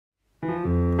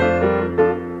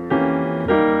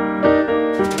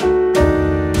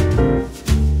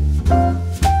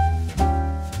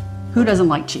Who doesn't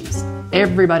like cheese?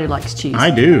 Everybody likes cheese.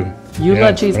 I do. You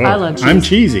love cheese, I love cheese. I'm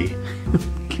cheesy.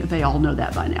 They all know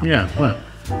that by now. Yeah, what?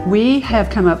 We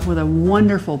have come up with a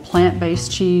wonderful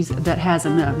plant-based cheese that has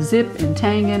enough zip and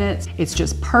tang in it. It's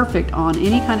just perfect on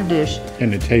any kind of dish.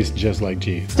 And it tastes just like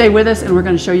cheese. Stay with us and we're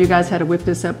going to show you guys how to whip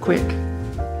this up quick.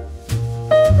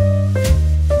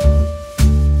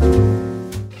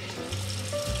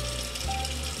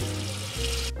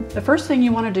 The first thing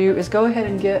you want to do is go ahead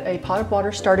and get a pot of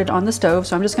water started on the stove.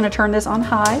 So I'm just going to turn this on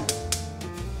high.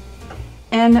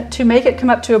 And to make it come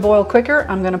up to a boil quicker,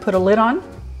 I'm going to put a lid on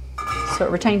so it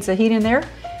retains the heat in there.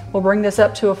 We'll bring this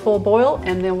up to a full boil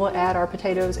and then we'll add our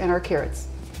potatoes and our carrots.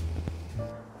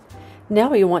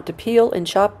 Now we want to peel and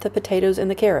chop the potatoes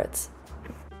and the carrots.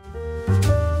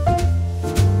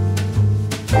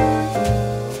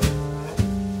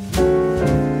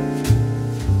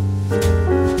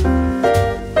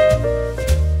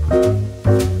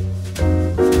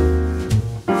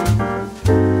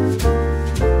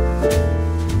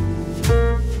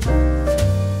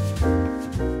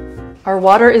 Our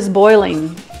water is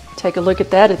boiling. Take a look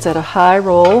at that, it's at a high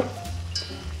roll.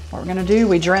 What we're gonna do,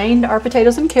 we drained our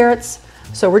potatoes and carrots,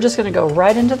 so we're just gonna go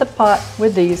right into the pot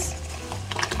with these.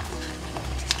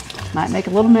 Might make a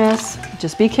little mess,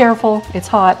 just be careful, it's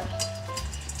hot.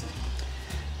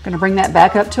 Gonna bring that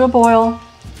back up to a boil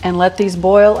and let these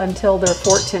boil until they're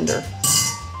fork tender.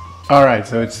 All right,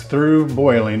 so it's through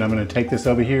boiling. I'm gonna take this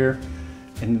over here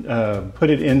and put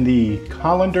it in the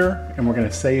colander, and we're going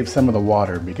to save some of the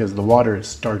water because the water is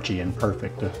starchy and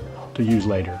perfect to use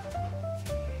later.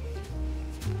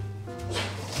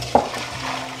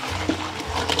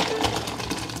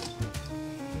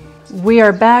 We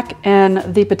are back and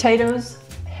the potatoes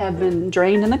have been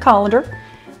drained in the colander.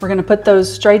 We're going to put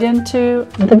those straight into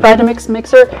the Vitamix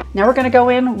mixer. Now we're going to go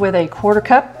in with a 1/4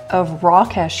 cup of raw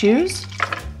cashews.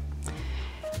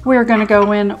 We're going to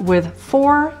go in with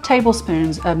 4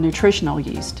 tablespoons of nutritional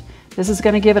yeast. This is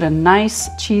going to give it a nice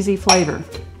cheesy flavor.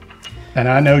 And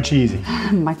I know cheesy.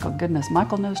 Michael, goodness,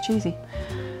 Michael knows cheesy.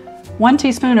 1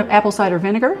 teaspoon of apple cider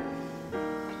vinegar.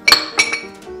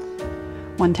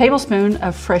 1 tablespoon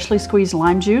of freshly squeezed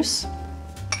lime juice.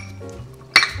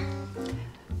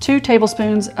 2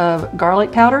 tablespoons of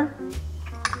garlic powder.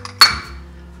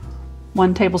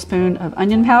 1 tablespoon of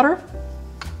onion powder.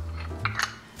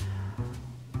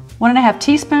 1½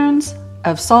 teaspoons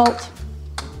of salt.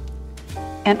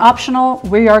 And optional,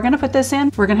 we are going to put this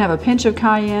in. We're going to have a pinch of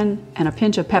cayenne and a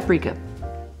pinch of paprika.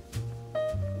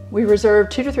 We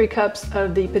reserved 2 to 3 cups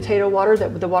of the potato water,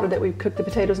 the water that we cooked the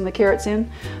potatoes and the carrots in.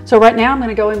 So right now I'm going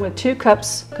to go in with 2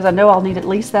 cups because I know I'll need at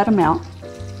least that amount.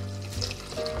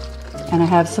 And I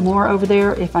have some more over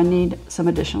there if I need some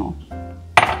additional.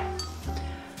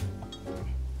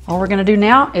 All we're going to do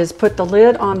now is put the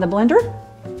lid on the blender.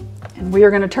 And we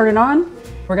are going to turn it on.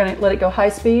 We're going to let it go high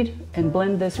speed and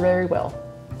blend this very well.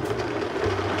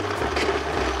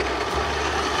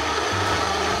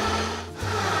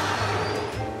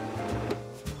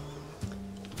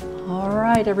 All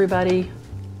right, everybody.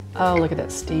 Oh, look at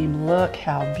that steam. Look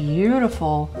how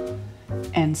beautiful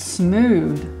and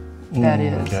smooth that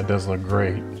is. That does look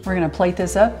great. We're going to plate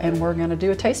this up and we're going to do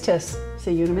a taste test.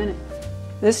 See you in a minute.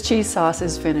 This cheese sauce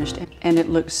is finished and it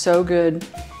looks so good.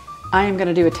 I am going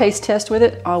to do a taste test with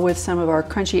it with some of our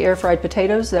crunchy air fried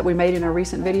potatoes that we made in a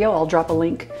recent video. I'll drop a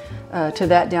link to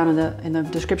that down in the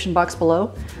description box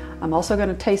below. I'm also going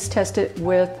to taste test it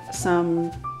with some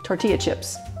tortilla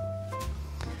chips.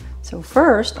 So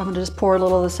first, I'm going to just pour a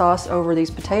little of the sauce over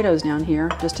these potatoes down here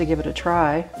just to give it a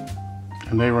try.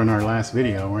 And they were in our last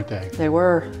video, weren't they? They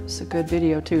were. It's a good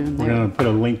video too. We're going to put a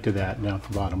link to that down at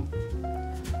the bottom.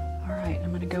 All right, I'm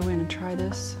going to go in and try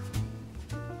this.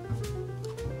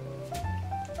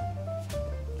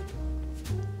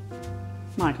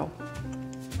 Michael.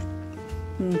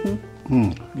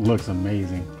 Looks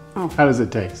amazing. Oh. How does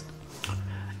it taste?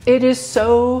 It is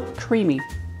so creamy.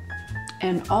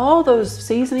 And all those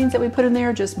seasonings that we put in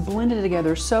there just blended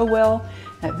together so well.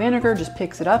 That vinegar just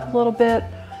picks it up a little bit.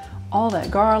 All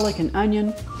that garlic and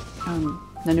onion,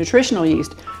 the nutritional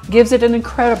yeast gives it an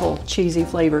incredible cheesy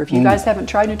flavor. If you guys haven't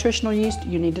tried nutritional yeast,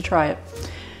 you need to try it.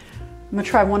 I'm gonna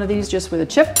try one of these just with a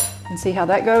chip and see how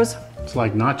that goes. It's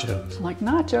like nachos. It's like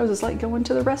nachos. It's like going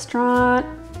to the restaurant.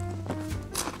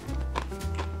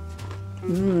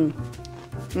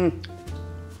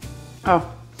 Oh,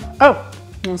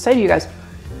 I'm gonna say to you guys,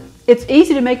 it's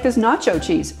easy to make this nacho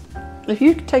cheese. If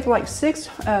you take like 6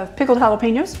 pickled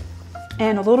jalapenos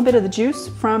and a little bit of the juice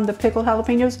from the pickled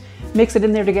jalapenos, mix it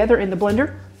in there together in the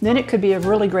blender, then it could be a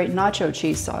really great nacho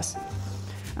cheese sauce.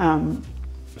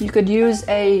 You could use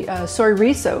a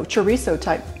chorizo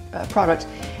type product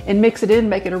and mix it in,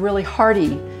 make it a really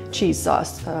hearty cheese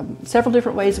sauce. Several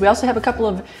different ways. We also have a couple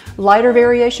of lighter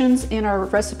variations in our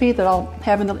recipe that I'll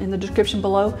have in the description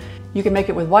below. You can make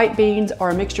it with white beans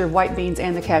or a mixture of white beans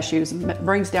and the cashews. It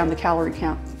brings down the calorie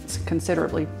count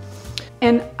considerably.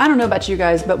 And I don't know about you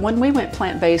guys, but when we went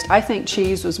plant-based, I think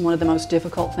cheese was one of the most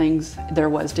difficult things there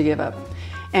was to give up.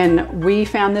 And we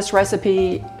found this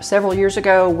recipe several years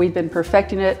ago. We've been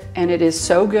perfecting it, and it is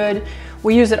so good.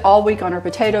 We use it all week on our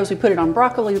potatoes. We put it on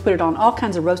broccoli. We put it on all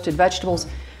kinds of roasted vegetables.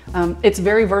 It's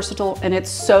very versatile, and it's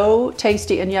so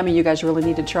tasty and yummy. You guys really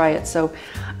need to try it. So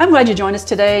I'm glad you joined us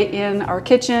today in our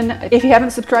kitchen. If you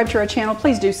haven't subscribed to our channel,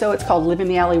 please do so. It's called Living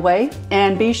the Alley Way.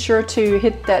 And be sure to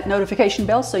hit that notification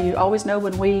bell so you always know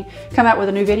when we come out with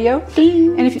a new video.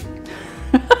 Ding. And if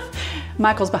you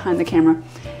Michael's behind the camera.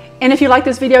 And if you like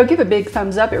this video, give a big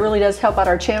thumbs up. It really does help out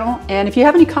our channel. And if you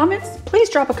have any comments, please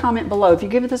drop a comment below. If you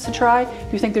give this a try,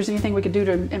 if you think there's anything we could do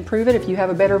to improve it, if you have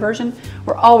a better version,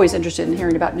 we're always interested in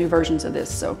hearing about new versions of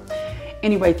this. So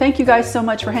anyway, thank you guys so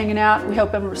much for hanging out. We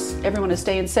hope everyone is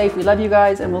staying safe. We love you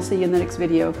guys, and we'll see you in the next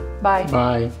video. Bye.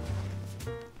 Bye.